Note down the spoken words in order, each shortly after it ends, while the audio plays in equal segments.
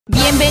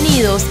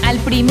Bienvenidos al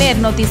primer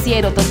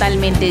noticiero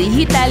totalmente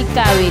digital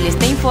Kvelez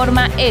te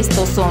informa.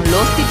 Estos son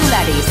los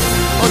titulares.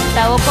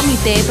 Octavo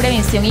Comité de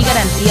Prevención y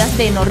Garantías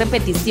de No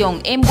Repetición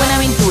en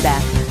Buenaventura.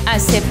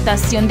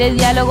 Aceptación de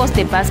diálogos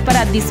de paz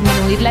para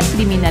disminuir la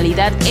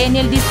criminalidad en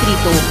el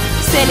distrito.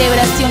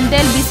 Celebración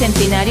del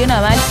Bicentenario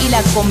Naval y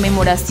la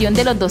conmemoración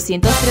de los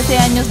 213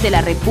 años de la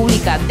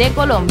República de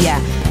Colombia.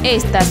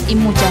 Estas y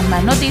muchas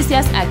más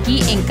noticias aquí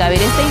en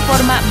Kvelez te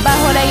informa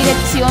bajo la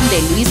dirección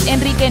de Luis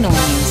Enrique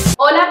Núñez.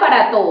 Hola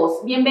para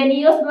todos,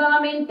 bienvenidos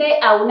nuevamente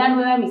a una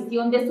nueva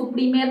emisión de su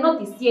primer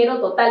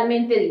noticiero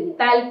totalmente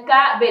digital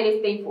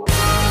Kvelez te informa.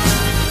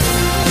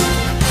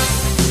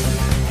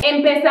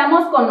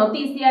 Empezamos con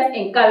noticias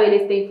en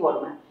Kvelez te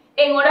informa.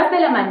 En horas de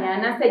la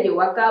mañana se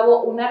llevó a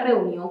cabo una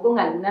reunión con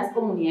algunas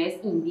comunidades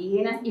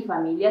indígenas y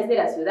familias de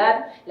la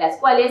ciudad, las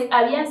cuales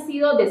habían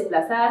sido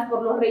desplazadas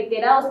por los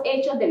reiterados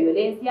hechos de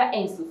violencia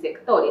en sus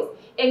sectores.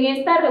 En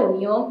esta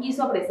reunión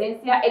hizo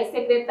presencia el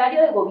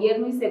secretario de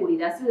Gobierno y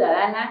Seguridad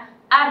Ciudadana,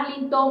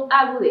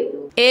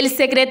 Agudelo. El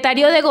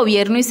secretario de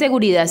Gobierno y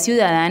Seguridad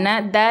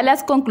Ciudadana da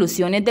las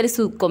conclusiones del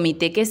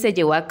subcomité que se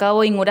llevó a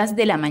cabo en horas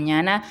de la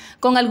mañana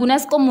con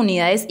algunas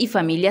comunidades y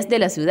familias de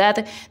la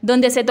ciudad,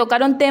 donde se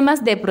tocaron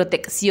temas de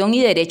protección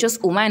y derechos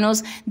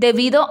humanos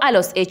debido a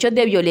los hechos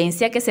de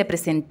violencia que se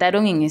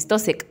presentaron en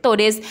estos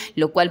sectores,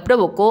 lo cual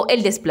provocó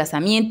el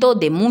desplazamiento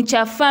de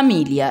muchas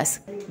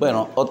familias.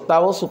 Bueno,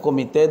 octavo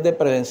subcomité de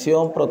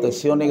prevención,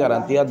 protección y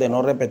garantías de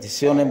no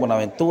repetición en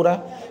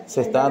Buenaventura. Se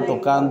estaban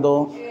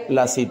tocando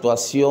la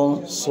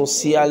situación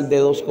social de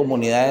dos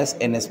comunidades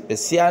en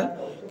especial,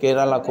 que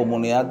era la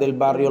comunidad del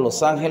barrio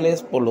Los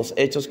Ángeles por los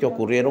hechos que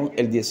ocurrieron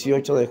el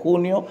 18 de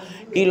junio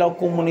y la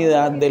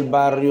comunidad del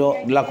barrio,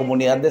 la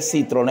comunidad de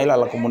Citronela,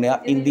 la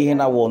comunidad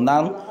indígena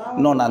Bonán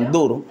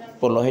Nonandur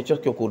por los hechos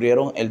que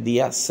ocurrieron el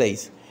día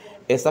 6.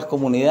 Estas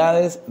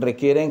comunidades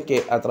requieren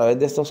que a través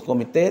de estos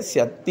comités se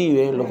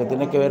active lo que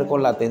tiene que ver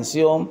con la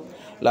atención,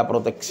 la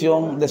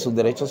protección de sus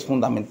derechos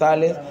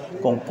fundamentales.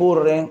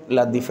 Concurren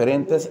las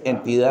diferentes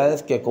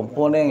entidades que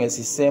componen el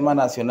Sistema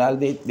Nacional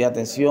de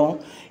Atención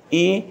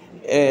y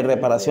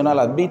Reparación a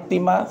las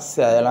Víctimas.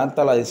 Se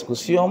adelanta la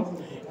discusión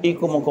y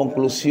como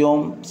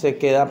conclusión se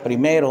queda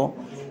primero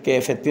que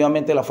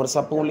efectivamente la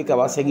fuerza pública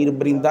va a seguir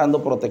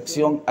brindando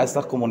protección a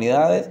estas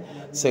comunidades.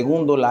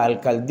 Segundo, la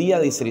alcaldía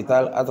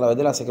distrital a través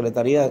de la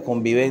Secretaría de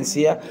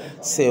Convivencia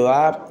se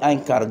va a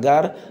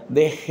encargar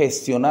de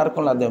gestionar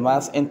con las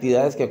demás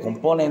entidades que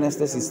componen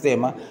este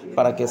sistema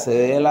para que se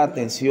dé la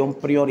atención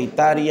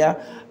prioritaria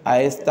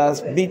a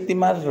estas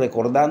víctimas,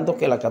 recordando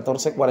que la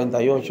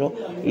 1448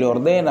 le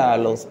ordena a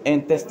los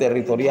entes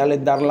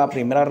territoriales dar la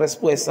primera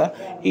respuesta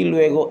y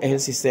luego es el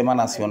sistema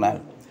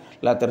nacional.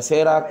 La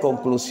tercera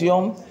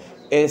conclusión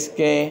es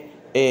que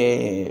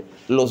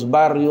los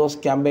barrios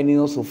que han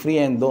venido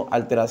sufriendo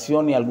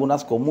alteración y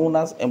algunas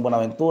comunas en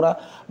Buenaventura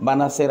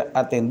van a ser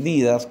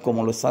atendidas,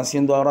 como lo están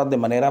haciendo ahora, de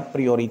manera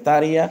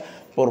prioritaria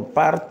por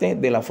parte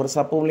de la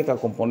fuerza pública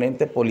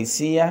componente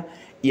policía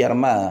y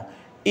armada.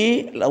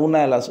 Y una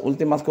de las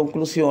últimas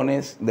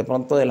conclusiones, de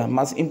pronto de las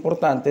más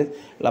importantes,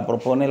 la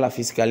propone la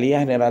Fiscalía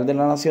General de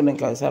la Nación en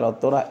cabeza de la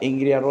doctora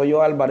Ingrid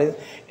Arroyo Álvarez,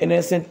 en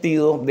el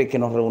sentido de que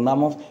nos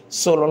reunamos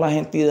solo las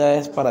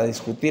entidades para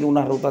discutir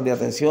unas rutas de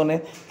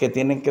atenciones que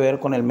tienen que ver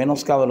con el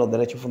menoscabo de los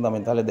derechos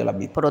fundamentales de las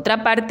víctimas. Por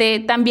otra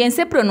parte, también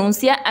se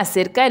pronuncia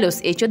acerca de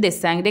los hechos de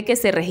sangre que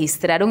se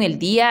registraron el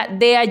día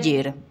de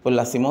ayer. Pues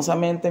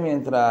lastimosamente,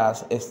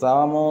 mientras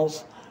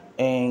estábamos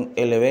en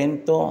el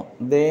evento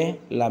de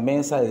la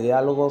Mesa de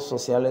Diálogos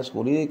Sociales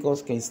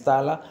Jurídicos que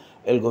instala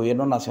el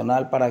Gobierno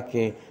Nacional para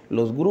que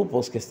los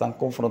grupos que están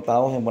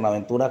confrontados en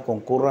Buenaventura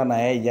concurran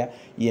a ella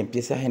y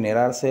empiece a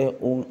generarse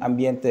un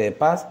ambiente de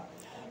paz.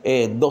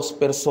 Dos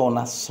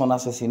personas son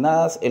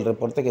asesinadas. El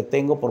reporte que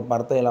tengo por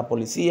parte de la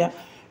policía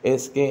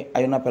es que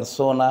hay una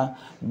persona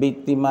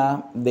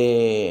víctima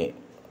de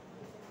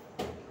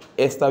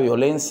esta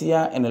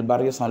violencia en el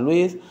barrio San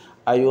Luis.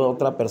 Hay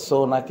otra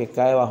persona que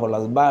cae bajo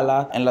las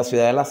balas en la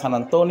ciudadela San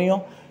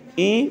Antonio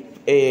y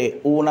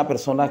hubo una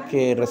persona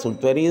que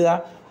resultó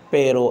herida,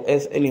 pero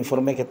es el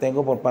informe que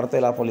tengo por parte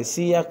de la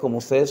policía. Como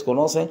ustedes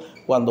conocen,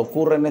 cuando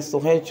ocurren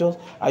estos hechos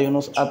hay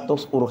unos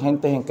actos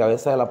urgentes en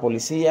cabeza de la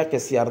policía que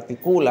se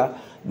articula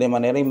de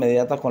manera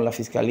inmediata con la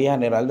Fiscalía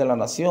General de la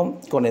Nación,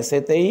 con el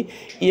CTI,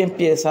 y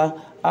empieza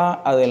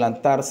a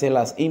adelantarse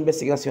las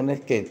investigaciones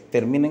que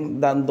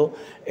terminen dando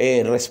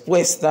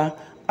respuesta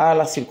a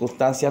las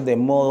circunstancias de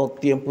modo,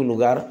 tiempo y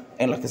lugar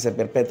en las que se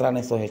perpetran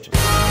estos hechos.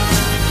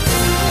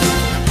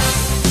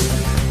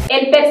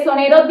 El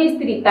personero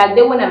distrital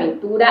de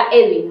Buenaventura,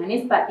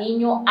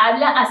 Julio,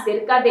 habla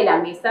acerca de la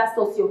mesa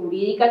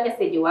sociojurídica que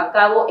se llevó a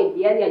cabo el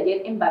día de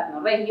ayer en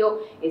Barnorregio.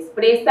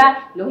 Expresa,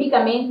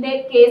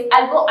 lógicamente, que es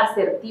algo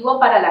asertivo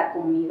para la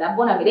comunidad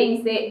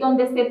bonaerense,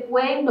 donde se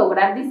puede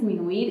lograr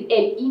disminuir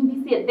el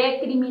índice de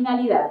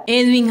criminalidad.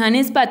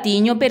 Julio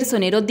Patiño,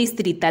 personero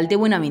distrital de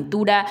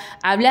Buenaventura,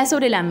 habla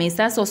sobre la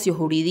mesa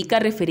sociojurídica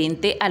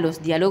referente a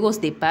los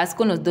diálogos de paz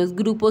con los dos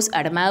grupos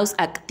armados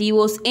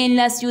activos en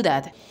la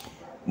ciudad.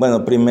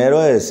 Bueno,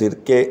 primero decir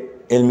que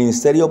El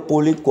Ministerio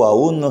Público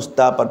aún no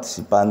está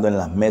participando en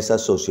las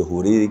mesas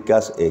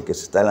sociojurídicas que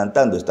se está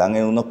adelantando. Están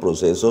en unos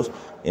procesos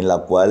en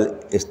la cual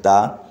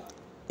está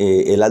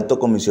el Alto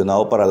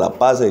Comisionado para la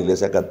Paz de la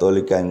Iglesia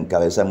Católica en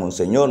cabeza de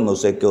Monseñor. No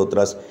sé qué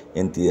otras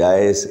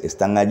entidades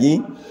están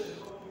allí,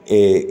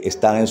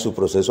 están en su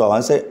proceso de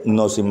avance.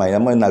 Nos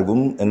imaginamos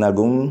en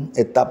alguna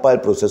etapa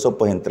del proceso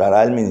pues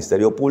entrará el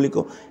Ministerio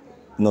Público.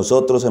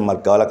 Nosotros,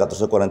 enmarcado a la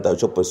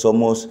 1448,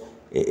 pues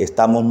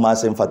estamos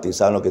más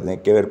enfatizados en lo que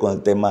tiene que ver con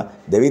el tema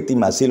de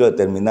víctimas, así lo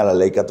determina la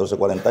ley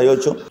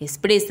 1448.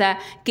 Expresa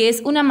que es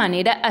una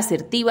manera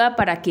asertiva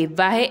para que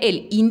baje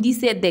el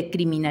índice de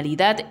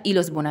criminalidad y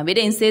los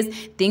bonaverenses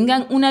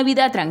tengan una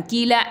vida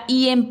tranquila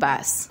y en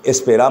paz.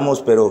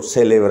 Esperamos, pero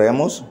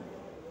celebremos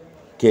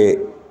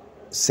que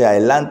se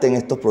adelanten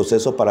estos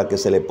procesos para que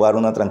se le pueda dar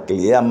una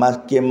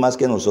tranquilidad, ¿quién más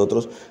que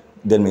nosotros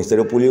del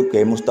Ministerio Público, que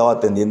hemos estado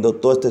atendiendo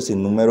todo este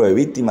sinnúmero de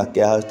víctimas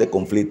que ha dado este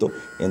conflicto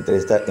entre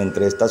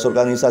estas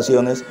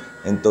organizaciones?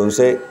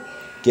 Entonces,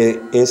 que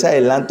ese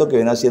adelanto que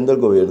viene haciendo el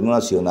gobierno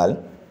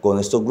nacional con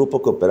estos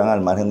grupos que operan al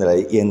margen de la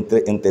ley y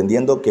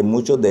entendiendo que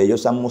muchos de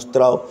ellos han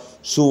mostrado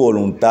su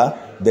voluntad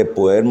de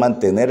poder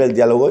mantener el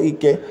diálogo y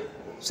que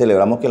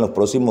celebramos que en los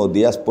próximos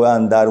días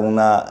puedan dar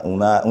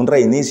un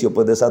reinicio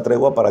pues, de esa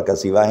tregua para que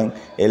así bajen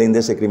el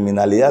índice de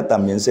criminalidad,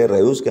 también se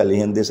reduzca el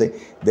índice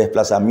de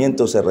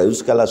desplazamiento, se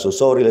reduzca la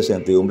zozobra y la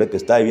incertidumbre que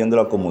está viviendo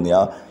la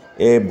comunidad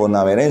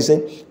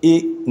bonaverense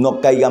y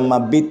no caigan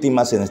más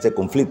víctimas en este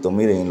conflicto.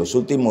 Miren, en los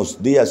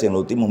últimos días y en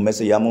los últimos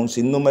meses llevamos un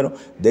sinnúmero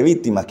de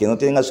víctimas que no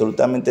tienen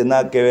absolutamente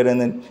nada que ver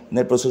en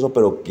el proceso,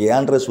 pero que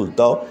han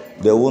resultado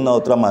de una u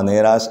otra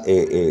manera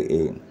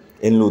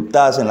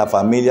enlutadas en las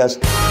familias.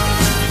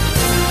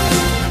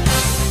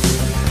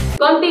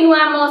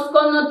 Continuamos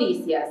con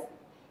noticias.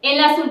 En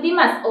las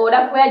últimas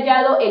horas fue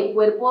hallado el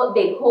cuerpo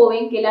del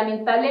joven que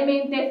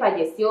lamentablemente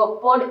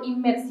falleció por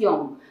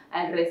inmersión.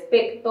 Al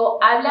respecto,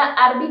 habla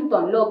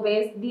Arvington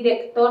López,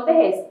 director de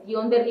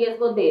gestión de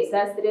riesgos de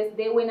desastres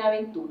de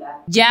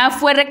Buenaventura. Ya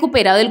fue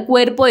recuperado el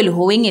cuerpo del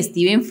joven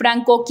Steven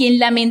Franco, quien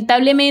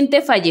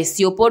lamentablemente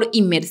falleció por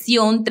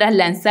inmersión tras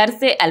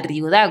lanzarse al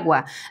río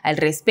Dagua. Al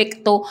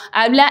respecto,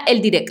 habla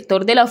el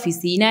director de la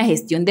Oficina de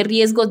Gestión de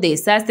Riesgos de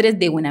Desastres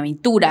de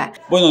Buenaventura.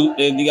 Bueno,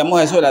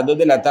 digamos eso de las 2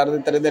 de la tarde,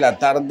 3 de la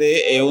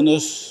tarde,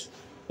 unos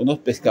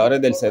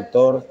pescadores del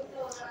sector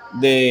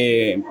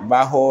de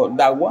Bajo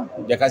Dagua,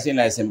 ya casi en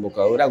la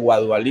desembocadura,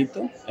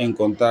 Guadualito,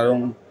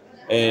 encontraron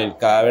el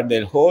cadáver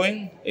del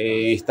joven.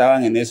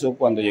 Estaban en eso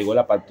cuando llegó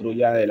la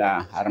patrulla de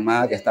la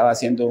Armada que estaba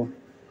haciendo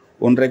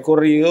un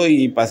recorrido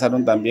y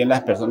pasaron también las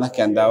personas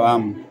que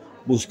andaban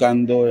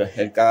buscando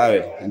el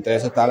cadáver. Entre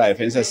eso estaba la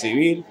defensa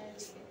civil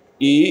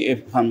y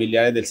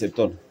familiares del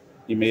sector.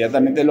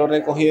 Inmediatamente lo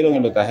recogieron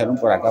y lo trajeron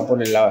por acá,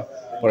 por el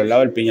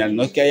lado del Piñal.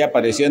 No es que haya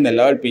aparecido en el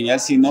lado del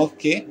Piñal, sino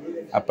que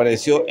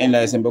apareció en la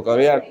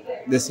desembocadura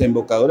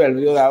del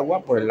río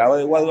Dagua por el lado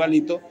de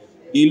Guadualito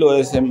y lo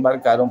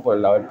desembarcaron por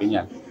el lado del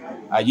Piñal.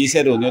 Allí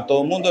se reunió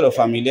todo el mundo, los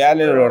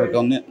familiares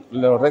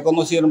lo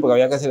reconocieron porque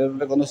había que hacer un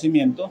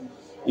reconocimiento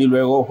y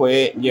luego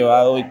fue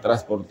llevado y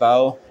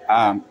transportado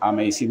a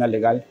medicina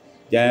legal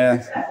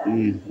ya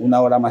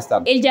una hora más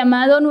tarde. El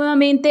llamado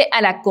nuevamente a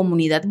la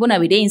comunidad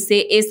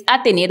bonavirense es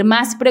a tener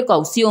más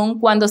precaución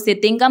cuando se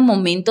tengan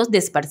momentos de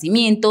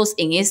esparcimientos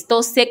en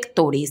estos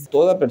sectores.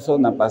 Toda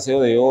persona,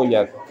 paseo de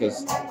olla,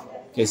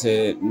 que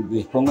se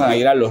dispongan a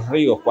ir a los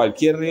ríos,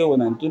 cualquier río de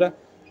Buenaventura,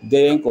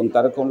 deben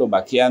contar con los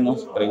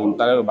vaquianos,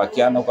 preguntar a los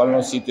vaquianos cuáles son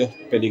los sitios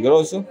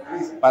peligrosos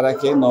para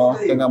que no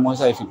tengamos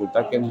esa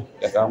dificultad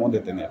que acabamos de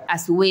tener. A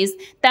su vez,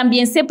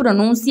 también se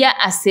pronuncia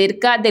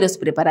acerca de los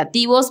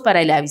preparativos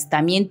para el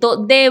avistamiento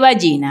de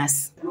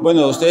ballenas.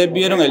 Bueno, ustedes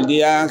vieron el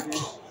día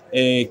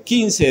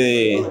 15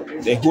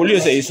 de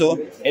julio se hizo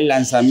el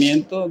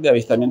lanzamiento de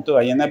avistamiento de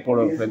ballena.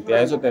 Frente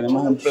a eso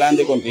tenemos un plan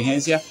de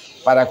contingencia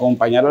para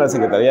acompañar a la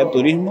Secretaría de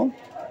Turismo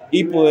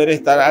y poder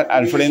estar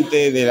al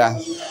frente de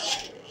las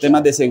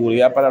temas de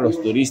seguridad para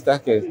los turistas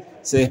que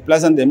se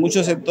desplazan de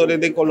muchos sectores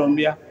de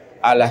Colombia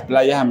a las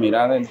playas a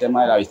mirar el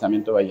tema del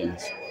avistamiento de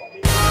ballenas.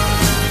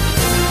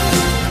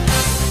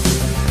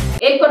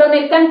 El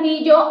coronel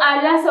Cantillo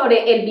habla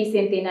sobre el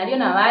Bicentenario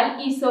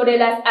Naval y sobre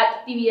las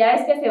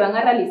actividades que se van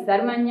a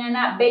realizar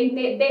mañana 20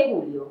 de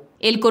julio.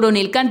 El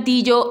coronel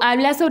Cantillo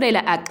habla sobre la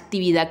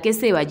actividad que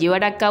se va a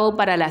llevar a cabo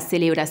para la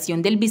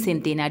celebración del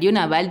Bicentenario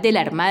Naval de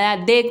la Armada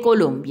de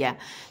Colombia.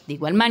 De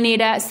igual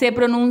manera, se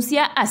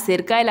pronuncia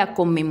acerca de la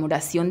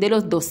conmemoración de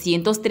los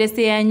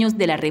 213 años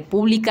de la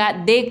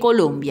República de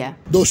Colombia.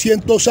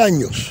 200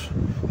 años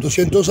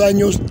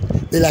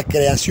de la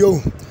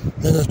creación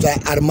de nuestra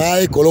Armada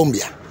de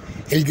Colombia.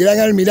 El gran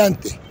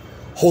almirante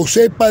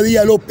José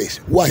Padilla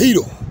López,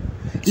 Guajiro,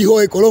 hijo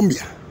de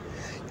Colombia,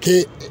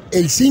 que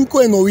el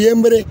 5 de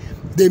noviembre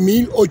de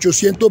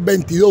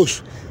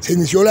 1822 se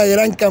inició la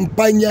gran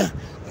campaña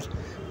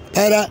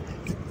para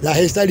la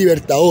gesta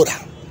libertadora.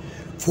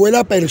 Fue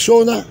la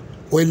persona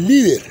o el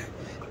líder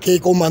que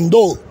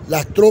comandó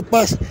las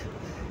tropas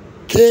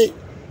que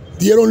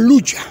dieron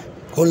lucha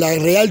con la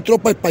Real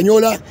Tropa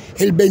Española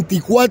el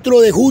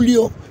 24 de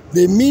julio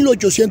de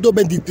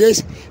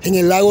 1823 en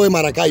el lago de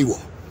Maracaibo.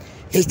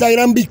 Esta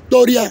gran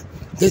victoria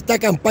de esta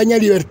campaña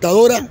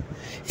libertadora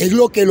es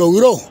lo que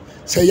logró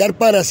sellar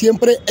para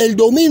siempre el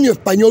dominio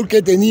español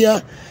que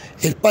tenía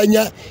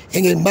España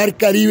en el mar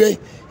Caribe,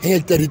 en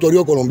el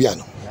territorio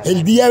colombiano.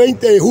 El día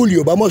 20 de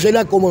julio vamos a hacer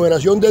la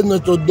conmemoración de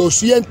nuestros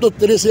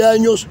 213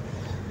 años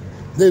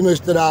de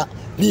nuestra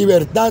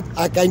libertad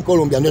acá en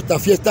Colombia, nuestra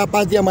fiesta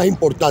patria más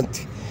importante.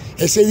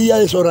 Ese día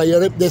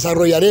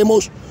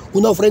desarrollaremos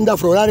una ofrenda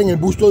floral en el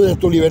busto de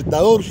nuestro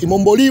libertador,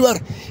 Simón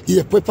Bolívar, y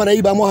después para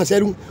ahí vamos a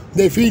hacer un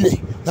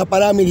desfile, una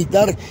parada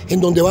militar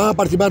en donde van a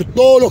participar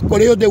todos los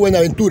colegios de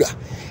Buenaventura.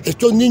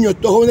 Estos niños,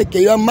 estos jóvenes que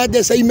llevan más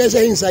de 6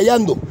 meses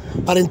ensayando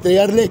para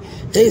entregarle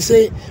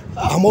ese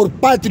amor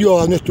patrio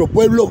a nuestro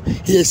pueblo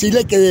y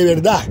decirle que de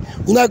verdad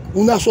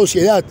una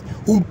sociedad,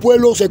 un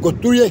pueblo se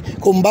construye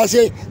con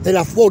base de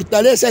la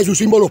fortaleza de sus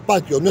símbolos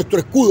patrios, nuestro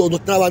escudo,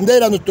 nuestra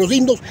bandera, nuestros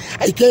himnos.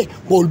 Hay que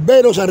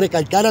volveros a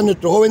recalcar a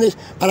nuestros jóvenes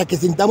para que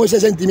sintamos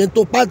ese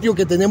sentimiento patrio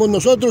que tenemos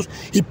nosotros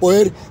y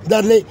poder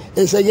darle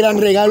ese gran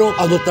regalo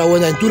a nuestra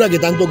Buenaventura que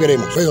tanto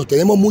queremos. Bueno,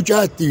 tenemos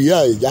muchas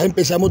actividades, ya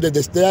empezamos desde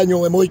este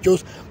año, hemos hecho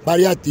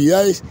varias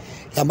actividades.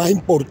 La más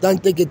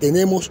importante que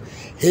tenemos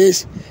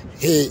es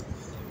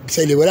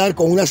celebrar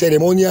con una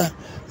ceremonia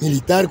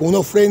militar, con una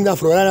ofrenda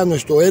floral a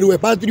nuestro héroe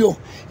patrio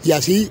y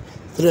así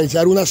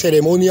realizar una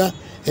ceremonia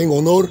en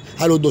honor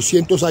a los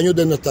 200 años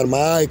de nuestra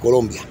Armada de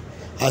Colombia.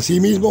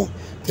 Asimismo,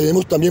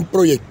 tenemos también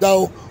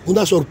proyectado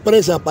una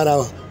sorpresa para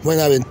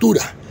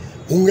Buenaventura,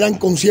 un gran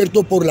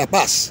concierto por la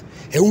paz.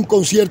 Es un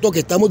concierto que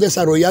estamos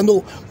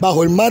desarrollando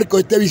bajo el marco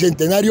de este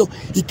bicentenario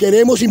y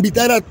queremos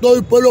invitar a todo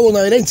el pueblo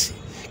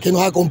bonaerense que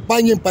nos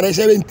acompañen para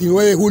ese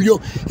 29 de julio,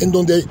 en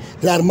donde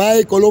la Armada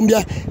de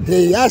Colombia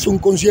le hace un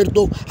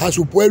concierto a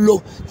su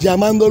pueblo,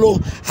 llamándolo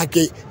a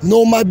que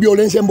no más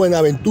violencia en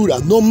Buenaventura,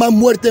 no más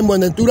muerte en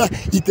Buenaventura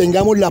y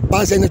tengamos la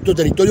paz en nuestro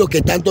territorio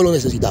que tanto lo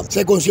necesitamos.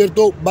 Ese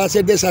concierto va a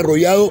ser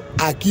desarrollado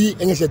aquí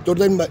en el sector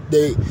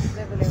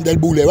del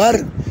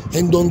Boulevard,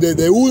 en donde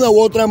de una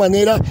u otra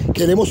manera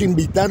queremos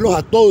invitarlos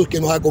a todos que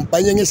nos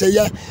acompañen ese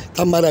día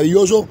tan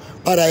maravilloso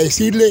para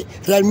decirle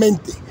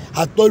realmente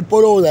a todo el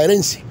pueblo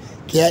bonaerense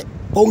que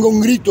ponga un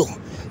grito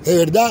de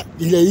verdad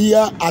y le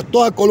diga a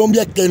toda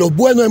Colombia que los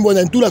buenos en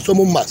Buenaventura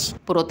somos más.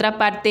 Por otra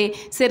parte,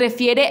 se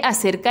refiere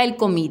acerca del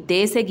comité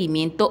de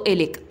seguimiento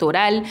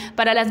electoral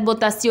para las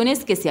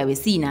votaciones que se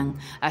avecinan.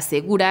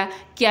 Asegura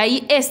que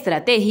hay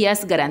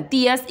estrategias,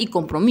 garantías y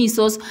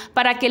compromisos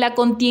para que la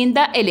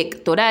contienda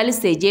electoral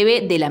se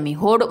lleve de la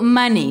mejor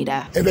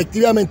manera.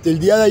 Efectivamente, el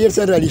día de ayer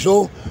se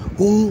realizó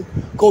un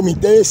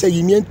comité de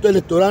seguimiento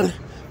electoral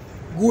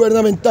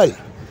gubernamental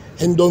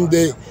en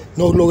donde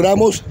nos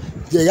logramos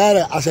llegar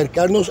a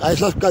acercarnos a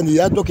esos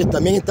candidatos que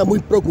también están muy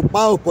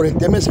preocupados por el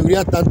tema de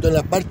seguridad, tanto en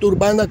la parte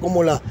urbana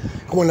como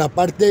en la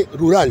parte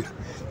rural.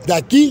 De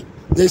aquí,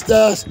 de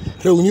estas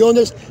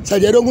reuniones,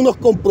 salieron unos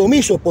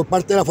compromisos por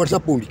parte de la fuerza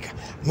pública.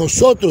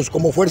 Nosotros,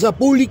 como fuerza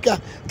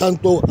pública,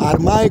 tanto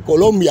Armada de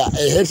Colombia,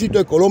 Ejército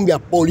de Colombia,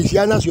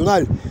 Policía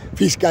Nacional,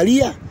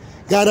 Fiscalía,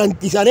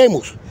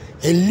 garantizaremos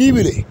el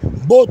libre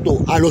voto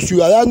a los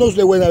ciudadanos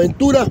de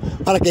Buenaventura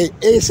para que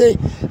ese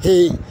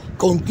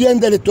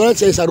contienda electoral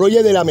se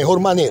desarrolle de la mejor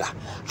manera.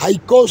 Hay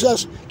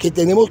cosas que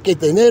tenemos que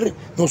tener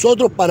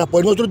nosotros para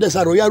poder nosotros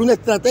desarrollar una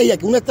estrategia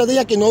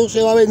que no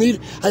se va a venir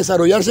a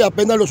desarrollarse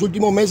apenas los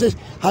últimos meses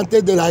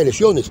antes de las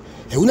elecciones.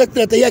 Es una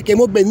estrategia que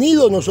hemos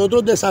venido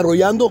nosotros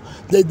desarrollando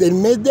desde el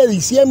mes de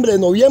diciembre,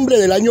 noviembre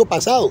del año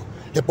pasado.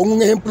 Le pongo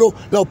un ejemplo,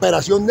 la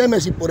operación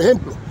Némesis, por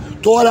ejemplo.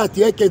 Todas las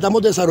actividades que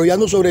estamos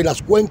desarrollando sobre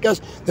las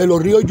cuencas de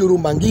los ríos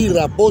Yurumangui,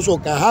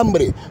 Raposo,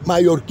 Cajambre,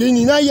 Mallorquín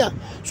y Naya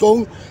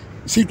son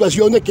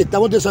situaciones que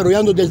estamos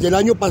desarrollando desde el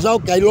año pasado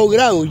que han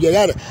logrado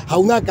llegar a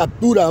una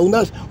captura, a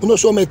unos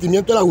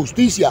sometimientos a la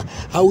justicia,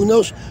 a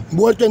unos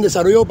muertos en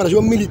desarrollo de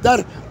operación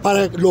militar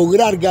para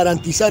lograr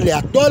garantizarle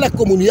a todas las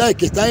comunidades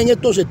que están en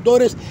estos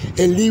sectores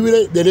el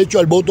libre derecho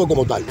al voto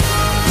como tal.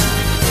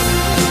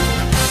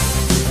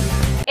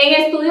 En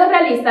estudios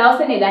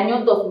realizados en el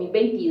año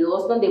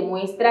 2022, donde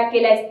muestra que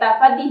la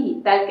estafa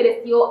digital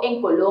creció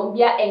en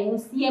Colombia en un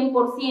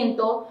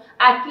 100%,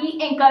 aquí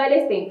en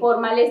Kvelez te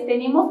Informa les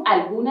tenemos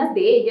algunas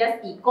de ellas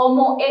y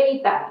cómo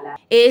evitarlas.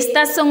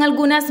 Estas son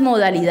algunas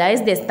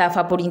modalidades de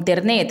estafa por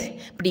internet.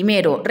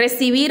 Primero,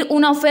 recibir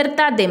una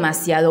oferta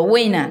demasiado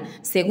buena.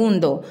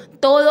 Segundo,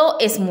 todo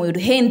es muy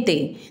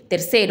urgente.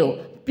 Tercero,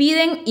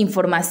 piden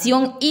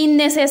información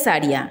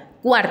innecesaria.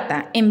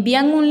 Cuarta,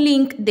 envían un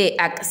link de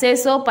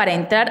acceso para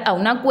entrar a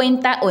una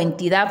cuenta o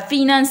entidad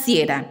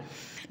financiera.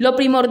 Lo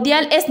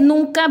primordial es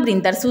nunca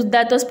brindar sus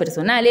datos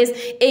personales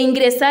e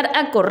ingresar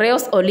a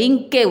correos o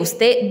link que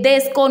usted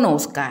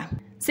desconozca.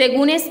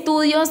 Según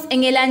estudios,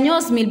 en el año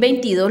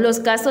 2022 los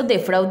casos de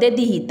fraude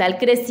digital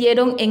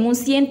crecieron en un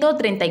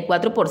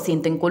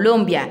 134% en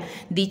Colombia.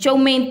 Dicho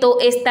aumento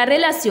está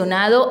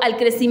relacionado al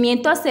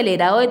crecimiento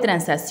acelerado de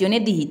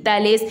transacciones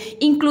digitales,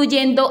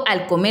 incluyendo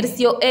al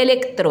comercio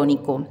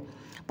electrónico.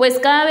 pues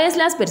cada vez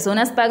las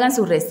personas pagan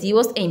sus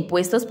recibos e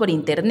impuestos por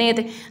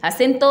internet,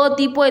 hacen todo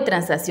tipo de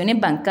transacciones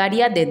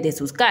bancarias desde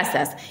sus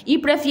casas y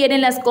prefieren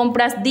las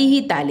compras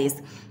digitales.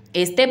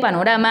 Este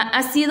panorama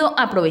ha sido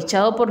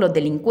aprovechado por los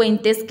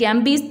delincuentes que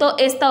han visto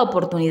esta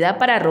oportunidad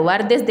para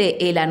robar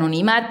desde el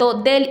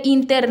anonimato del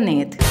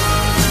internet.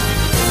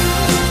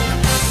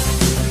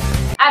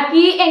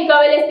 Aquí en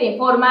Kvelez te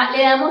informa,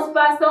 le damos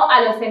paso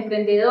a los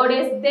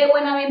emprendedores de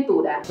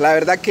Buenaventura. La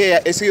verdad que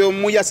he sido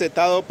muy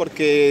aceptado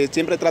porque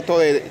siempre trato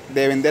de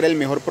vender el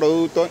mejor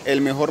producto,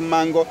 el mejor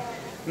mango.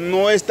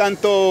 No es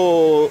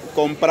tanto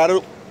comprar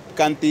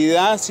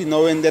cantidad,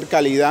 sino vender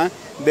calidad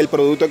del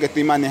producto que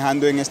estoy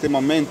manejando en este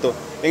momento.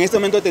 En este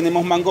momento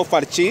tenemos mango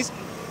farchís,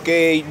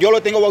 que yo lo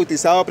tengo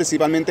bautizado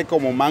principalmente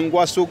como mango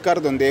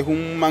azúcar, donde es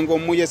un mango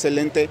muy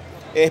excelente,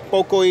 es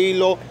poco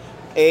hilo,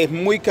 es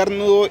muy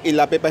carnudo y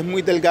la pepa es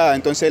muy delgada,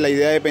 entonces la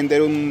idea es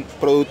vender un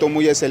producto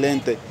muy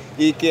excelente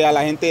y que a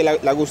la gente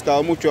le ha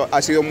gustado mucho, ha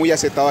sido muy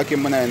aceptado aquí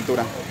en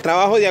Buenaventura.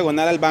 Trabajo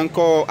diagonal al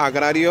Banco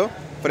Agrario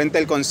frente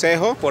al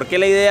Consejo. ¿Por qué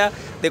la idea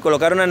de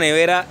colocar una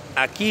nevera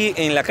aquí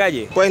en la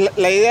calle? Pues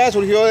la idea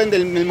surgió desde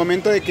el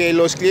momento de que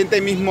los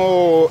clientes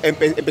mismos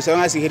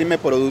empezaron a exigirme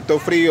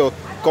productos fríos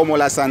como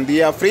la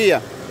sandía fría.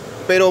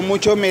 Pero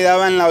muchos me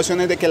daban las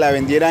opciones de que la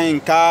vendieran en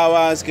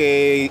cavas,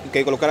 que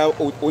colocara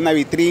una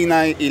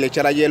vitrina y le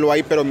echara hielo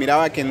ahí, pero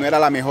miraba que no era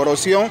la mejor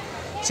opción,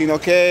 sino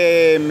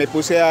que me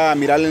puse a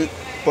mirar,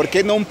 ¿por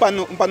qué no un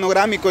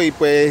panorámico? Y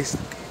pues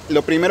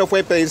lo primero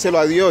fue pedírselo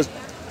a Dios,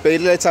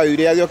 pedirle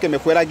sabiduría a Dios que me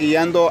fuera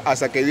guiando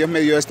hasta que Dios me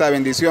dio esta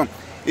bendición.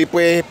 Y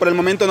pues por el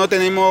momento no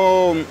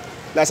tenemos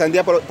la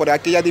sandía por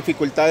aquellas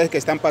dificultades que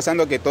están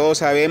pasando, que todos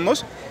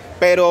sabemos,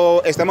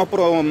 pero estamos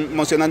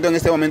promocionando en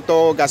este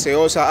momento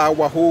gaseosa,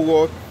 agua,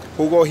 jugo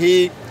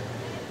ghee,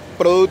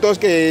 productos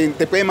que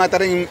te pueden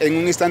matar en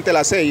un instante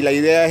la sed, y la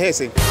idea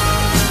es ese.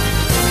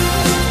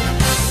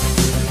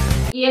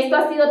 Y esto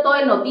ha sido todo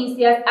en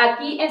noticias,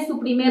 aquí en su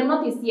primer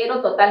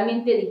noticiero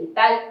totalmente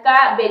digital,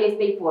 Kvelez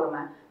te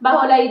informa,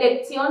 bajo la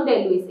dirección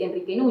de Luis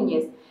Enrique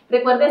Núñez.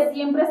 Recuerde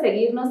siempre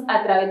seguirnos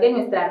a través de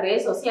nuestras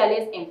redes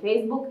sociales en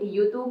Facebook y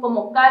YouTube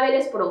como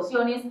Kvelez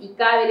Producciones y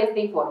Kvelez te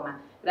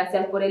informa.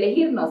 Gracias por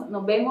elegirnos.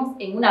 Nos vemos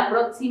en una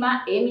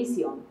próxima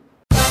emisión.